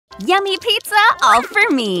Yummy pizza all for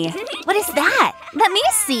me. What is that? Let me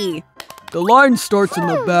see. The line starts in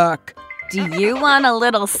the back. Do you want a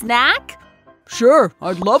little snack? Sure,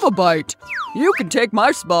 I'd love a bite. You can take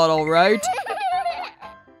my spot, all right?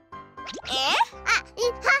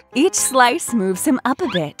 Each slice moves him up a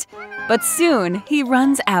bit, but soon he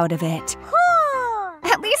runs out of it.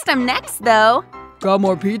 At least I'm next, though. Got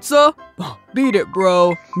more pizza? Beat it,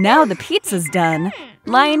 bro. Now the pizza's done,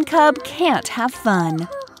 Lion Cub can't have fun.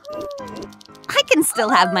 I can still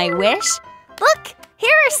have my wish. Look,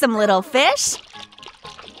 here are some little fish.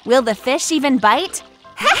 Will the fish even bite?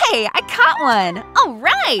 Hey, I caught one! All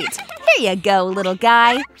right! Here you go, little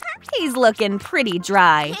guy. He's looking pretty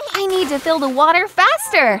dry. I need to fill the water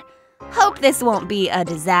faster. Hope this won't be a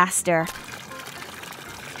disaster.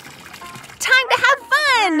 Time to have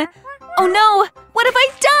fun! Oh no, what have I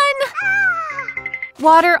done?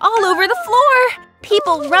 Water all over the floor.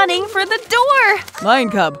 People running for the door. Lion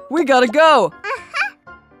Cub, we gotta go.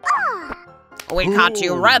 We caught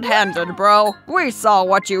you red-handed, bro. We saw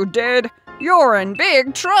what you did. You're in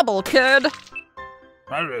big trouble, kid.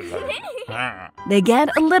 They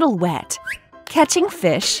get a little wet, catching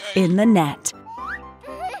fish in the net.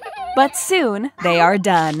 But soon they are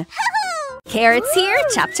done. Carrots here,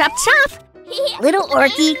 chop, chop, chop. Little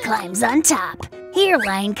Orky climbs on top. Here,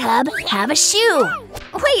 Lion Cub, have a shoe.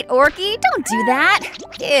 Wait, Orky, don't do that.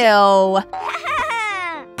 Ew.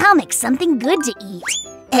 I'll make something good to eat.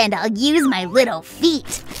 And I'll use my little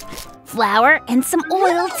feet. Flour and some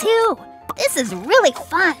oil, too. This is really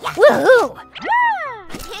fun. Woohoo!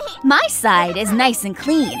 My side is nice and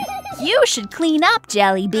clean. You should clean up,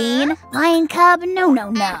 Jelly Bean. Lion Cub, no.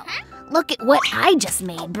 Look at what I just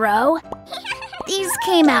made, bro. These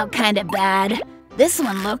came out kinda bad. This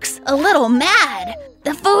one looks a little mad.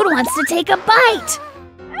 The food wants to take a bite.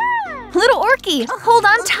 Little Orky, hold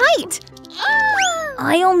on tight.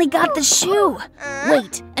 I only got the shoe.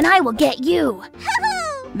 Wait, and I will get you.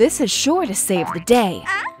 This is sure to save the day,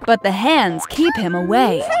 but the hands keep him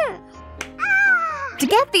away. To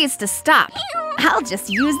get these to stop, I'll just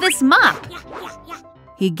use this mop.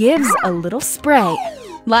 He gives a little spray.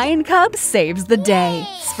 Lion Cub saves the day.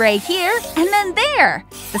 Spray here and then there.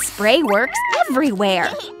 The spray works everywhere.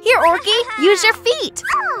 Here, Orky, use your feet.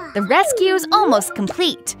 The rescue's almost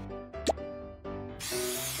complete.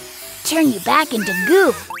 Turn you back into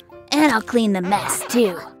goo, and I'll clean the mess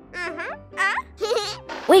too.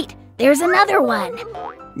 Wait, there's another one.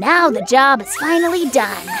 Now the job is finally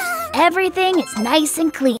done. Everything is nice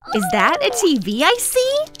and clean. Is that a TV I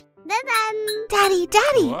see?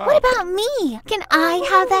 Daddy, what about me? Can I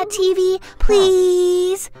have that TV,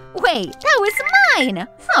 please? Wait, that was mine!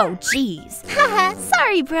 Oh, jeez. Haha,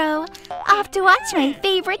 sorry, bro. Off to watch my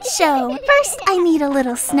favorite show. First, I need a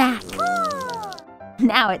little snack.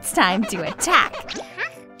 Now it's time to attack.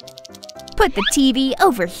 Put the TV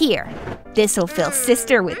over here. This'll fill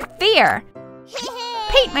Sister with fear.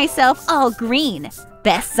 Paint myself all green.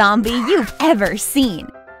 Best zombie you've ever seen.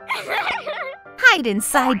 Hide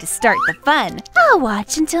inside to start the fun. I'll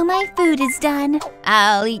watch until my food is done.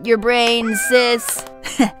 I'll eat your brains, sis.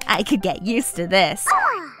 I could get used to this.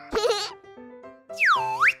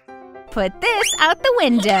 Put this out the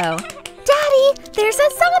window. Daddy, there's a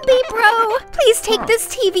zombie, bro. Please take this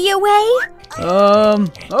TV away.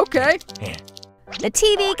 Okay. The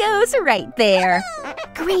TV goes right there.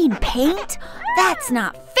 Green paint? That's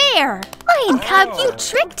not fair. Lion Cub, you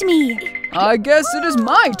tricked me. I guess it is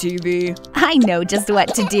my TV. I know just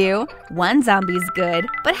what to do. One zombie's good,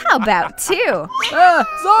 but how about two?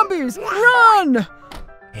 Zombies, run!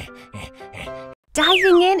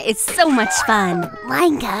 Diving in is so much fun.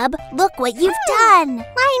 Lion Cub, look what you've done.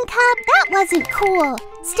 Lion Cub, that wasn't cool.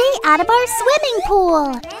 Stay out of our swimming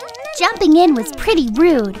pool. Jumping in was pretty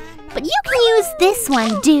rude, but you can use this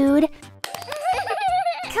one, dude.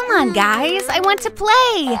 Come on, guys, I want to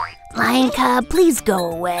play. Lion Cub, please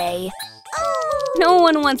go away. No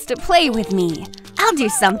one wants to play with me. I'll do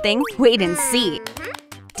something, wait and see.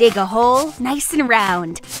 Dig a hole nice and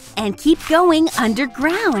round, and keep going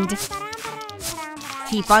underground.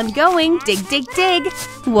 Keep on going, dig, dig, dig.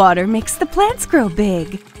 Water makes the plants grow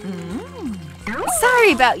big.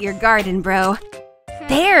 Sorry about your garden, bro.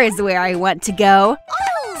 There is where I want to go.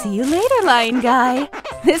 See you later, Lion Guy.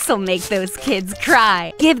 This'll make those kids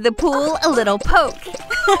cry. Give the pool a little poke.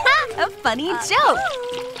 A funny joke.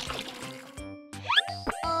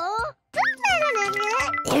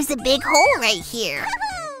 There's a big hole right here.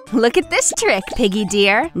 Look at this trick, Piggy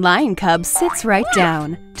dear. Lion Cub sits right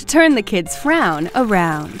down to turn the kid's frown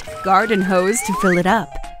around. Garden hose to fill it up.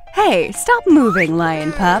 Hey, stop moving,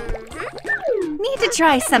 Lion Pup. Need to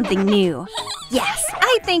try something new. Yes,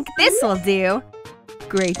 I think this'll do.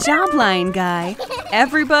 Great job, Lion Guy.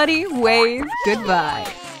 Everybody wave goodbye.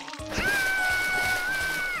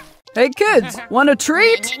 Hey kids, want a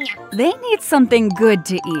treat? They need something good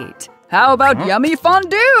to eat. How about yummy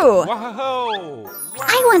fondue?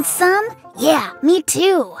 I want some. Yeah, me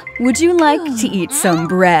too. Would you like to eat some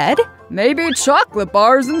bread? Maybe chocolate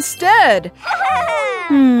bars instead.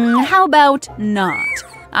 How about not?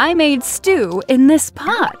 I made stew in this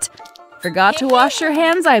pot. Forgot to wash your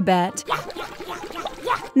hands, I bet.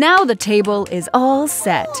 Now the table is all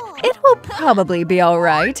set. It will probably be all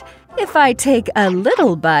right if I take a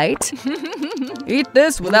little bite. Eat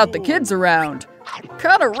this without the kids around.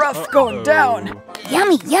 Kinda rough going down.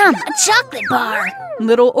 Yummy, yum, a chocolate bar.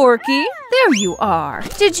 Little Orky, there you are.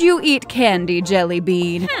 Did you eat candy, Jelly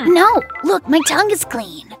Bean? No, look, my tongue is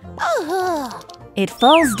clean. It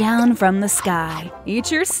falls down from the sky.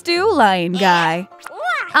 Eat your stew, Lion Guy.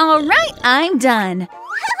 All right, I'm done.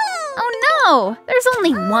 Oh no, there's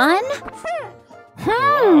only one?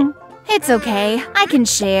 It's okay, I can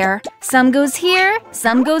share. Some goes here,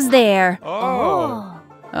 some goes there.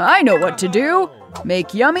 I know what to do.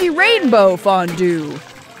 Make yummy rainbow fondue.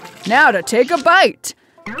 Now to take a bite.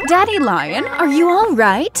 Daddy Lion, are you all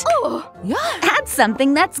right? Yeah. Add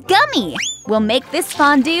something that's gummy. We'll make this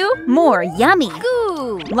fondue more yummy.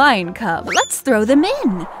 Lion Cub, let's throw them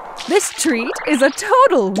in. This treat is a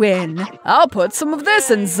total win. I'll put some of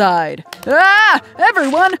this inside. Ah!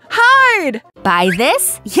 Everyone, hide! Buy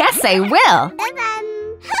this? Yes, I will.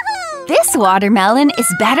 This watermelon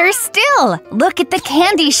is better still. Look at the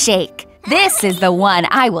candy shake. This is the one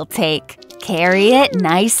I will take. Carry it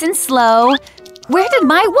nice and slow. Where did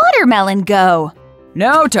my watermelon go?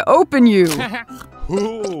 Now to open you.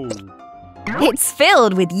 It's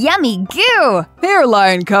filled with yummy goo. Here,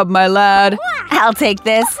 Lion Cub, my lad. I'll take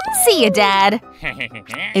this. See you, Dad.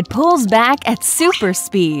 It pulls back at super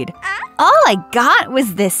speed. All I got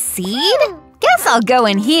was this seed? Guess I'll go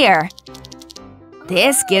in here.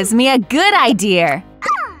 This gives me a good idea.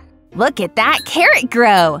 Look at that carrot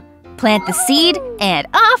grow. Plant the seed and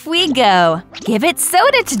off we go. Give it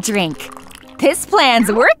soda to drink. This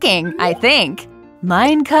plan's working, I think.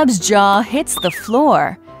 Lion Cub's jaw hits the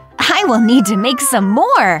floor. I will need to make some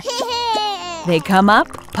more. They come up,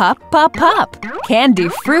 pop, pop, pop. Candy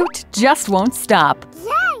fruit just won't stop.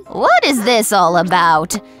 What is this all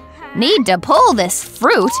about? Need to pull this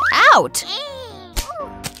fruit out.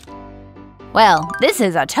 Well, this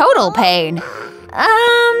is a total pain.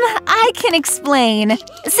 I can explain.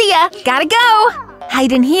 See ya, gotta go.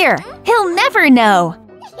 Hide in here, he'll never know.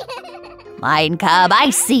 Lion Cub, I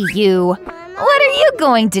see you. What are you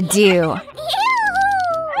going to do?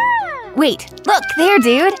 Wait, look there,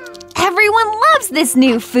 dude. Everyone loves this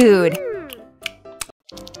new food.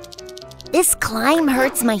 This climb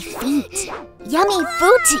hurts my feet. Yummy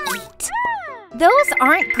food to eat. Those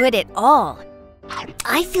aren't good at all.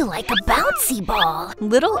 I feel like a bouncy ball.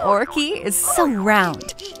 Little Orky is so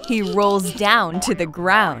round. He rolls down to the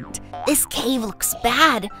ground. This cave looks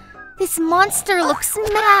bad. This monster looks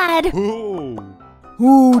mad.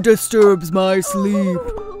 Who disturbs my sleep?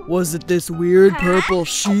 Was it this weird purple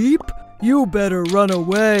sheep? You better run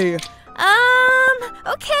away.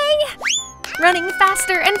 Okay. Running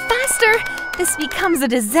faster and faster. This becomes a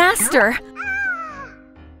disaster.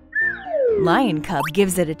 Lion Cub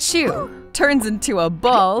gives it a chew. Turns into a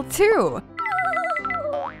ball, too.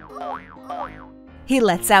 He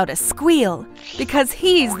lets out a squeal because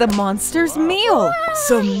he's the monster's meal.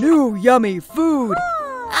 Some new yummy food.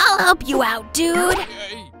 I'll help you out, dude.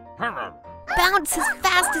 Bounce as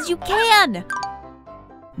fast as you can.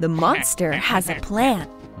 The monster has a plan.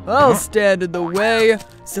 I'll stand in the way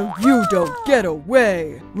so you don't get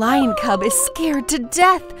away. Lion Cub is scared to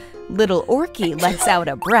death. Little Orky lets out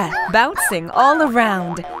a breath, bouncing all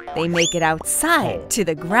around. They make it outside to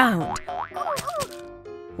the ground.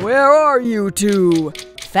 Where are you two?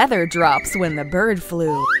 Feather drops when the bird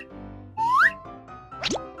flew.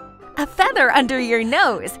 A feather under your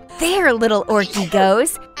nose. There, little Orky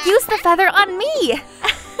goes. Use the feather on me.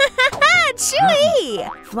 Chewy!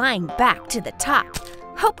 Flying back to the top.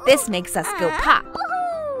 Hope this makes us go pop.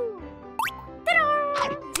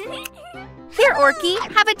 Here, Orky,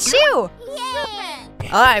 have a chew.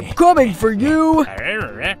 I'm coming for you.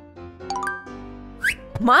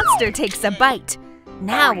 Monster takes a bite.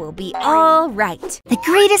 Now we'll be all right. The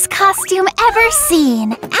greatest costume ever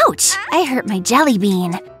seen. Ouch, I hurt my jelly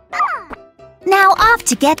bean. Now off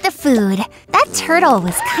to get the food. That turtle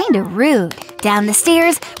was kind of rude. Down the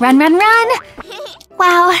stairs, run, run, run.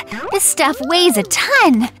 Wow, this stuff weighs a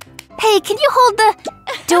ton. Hey, can you hold the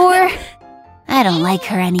door? I don't like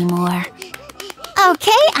her anymore.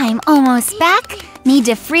 Okay, I'm almost back. Need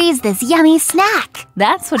to freeze this yummy snack.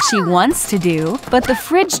 That's what she wants to do, but the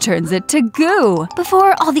fridge turns it to goo.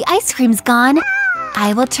 Before all the ice cream's gone,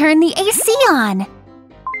 I will turn the AC on.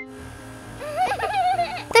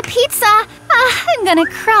 The pizza! I'm gonna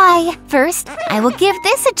cry. First, I will give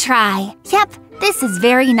this a try. Yep, this is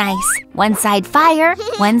very nice. One side fire,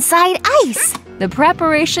 one side ice. The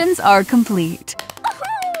preparations are complete.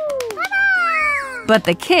 But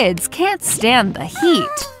the kids can't stand the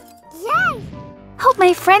heat. Hope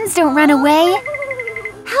my friends don't run away.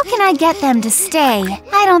 How can I get them to stay?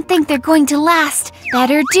 I don't think they're going to last.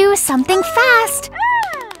 Better do something fast.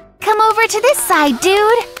 Come over to this side,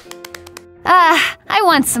 dude. I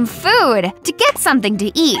want some food. To get something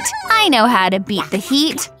to eat, I know how to beat the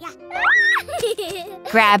heat.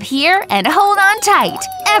 Grab here and hold on tight.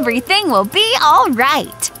 Everything will be all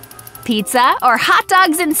right. Pizza or hot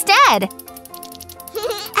dogs instead?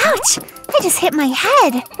 Ouch! I just hit my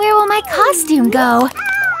head. Where will my costume go?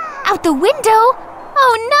 Out the window?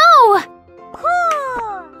 Oh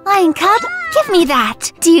no! Lion Cub, give me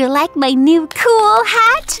that. Do you like my new cool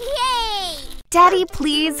hat? Daddy,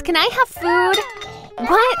 please, can I have food?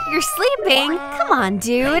 What? You're sleeping? Come on,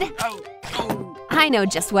 dude. I know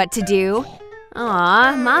just what to do.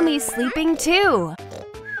 Aw, Mommy's sleeping too.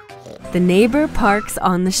 The neighbor parks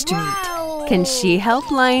on the street. Can she help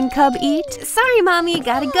Lion Cub eat? Sorry, Mommy,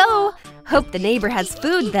 gotta go. Hope the neighbor has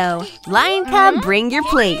food, though. Lion Cub, bring your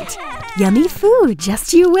plate. Yummy food,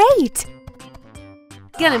 just you wait.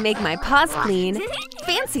 Gonna make my paws clean.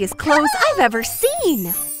 Fanciest clothes I've ever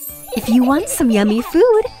seen. If you want some yummy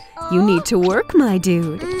food, you need to work, my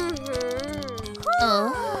dude.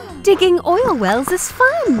 Digging oil wells is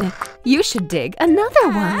fun. You should dig another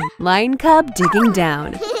one. Lion Cub digging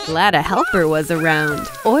down. Glad a helper was around.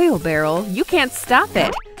 Oil barrel, you can't stop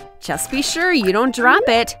it. Just be sure you don't drop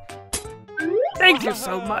it. Thank you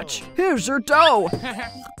so much. Here's your dough.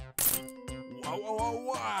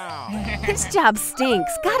 This job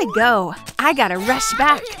stinks. Gotta go. I gotta rush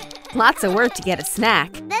back. Lots of work to get a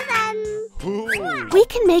snack. We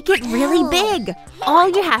can make it really big. All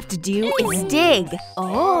you have to do is dig.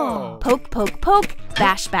 Oh. Poke, poke, poke.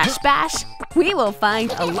 Bash, bash, bash. We will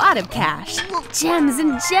find a lot of cash. Gems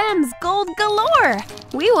and gems, gold galore.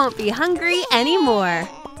 We won't be hungry anymore.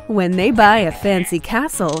 When they buy a fancy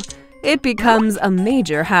castle, it becomes a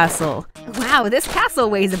major hassle. Wow, this castle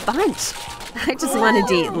weighs a bunch. I just wanted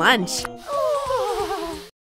to eat lunch.